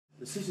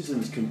The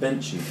Citizens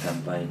Convention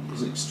campaign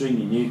is an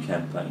extremely new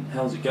campaign.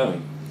 How's it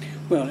going?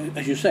 Well,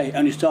 as you say, it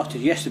only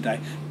started yesterday.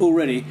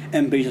 Already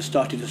MPs have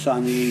started to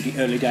sign the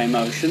early day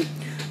motion.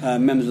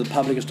 Members of the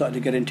public have started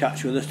to get in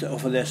touch with us to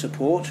offer their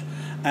support,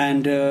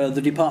 and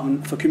the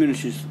Department for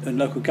Communities and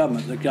Local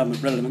Government, the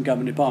relevant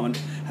government department,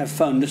 have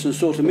phoned us and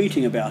sought a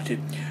meeting about it.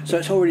 So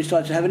it's already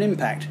started to have an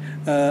impact,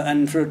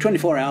 and for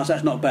 24 hours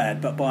that's not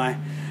bad, but by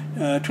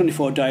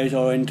 24 days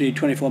or indeed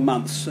 24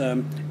 months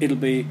it'll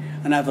be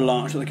an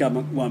avalanche that the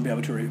government won't be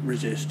able to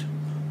resist.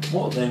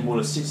 What then will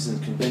a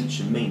Citizens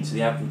Convention mean to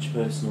the average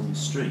person on the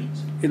street?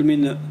 It'll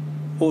mean that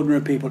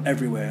ordinary people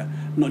everywhere,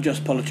 not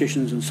just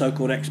politicians and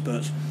so-called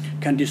experts,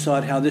 can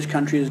decide how this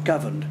country is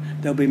governed.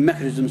 There'll be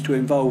mechanisms to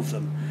involve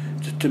them,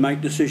 to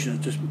make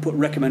decisions, to put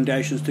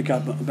recommendations to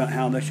government about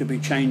how there should be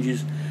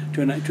changes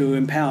to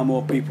empower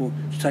more people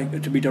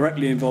to be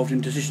directly involved in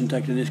decision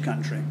taking in this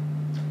country.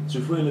 So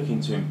if we're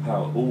looking to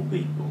empower all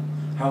people,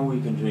 how are we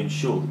going to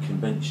ensure the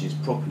convention is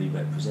properly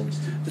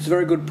representative? That's a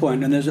very good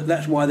point, and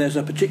that's why there's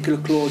a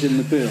particular clause in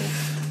the bill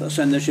that's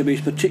saying there should be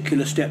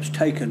particular steps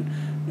taken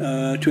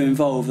to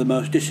involve the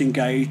most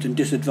disengaged and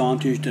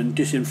disadvantaged and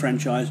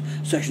disenfranchised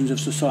sections of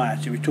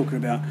society. We're talking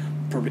about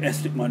probably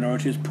ethnic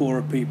minorities,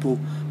 poorer people,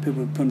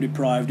 people from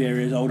deprived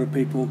areas, older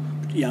people,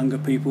 younger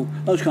people,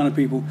 those kind of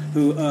people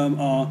who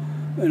are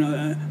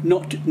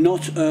not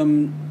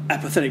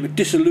apathetic but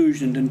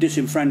disillusioned and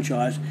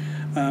disenfranchised.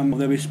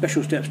 There'll be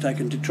special steps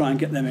taken to try and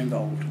get them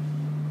involved.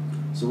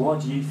 So why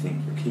do you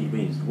think the key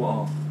reasons, what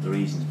are the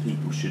reasons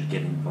people should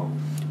get involved?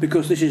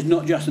 Because this is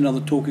not just another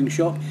talking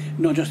shop,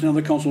 not just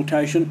another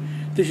consultation.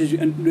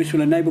 This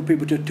will enable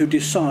people to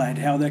decide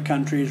how their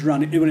country is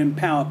run. It will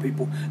empower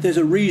people. There's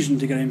a reason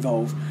to get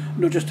involved,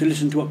 not just to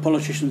listen to what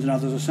politicians and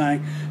others are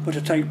saying, but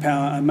to take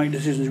power and make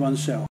decisions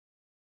oneself.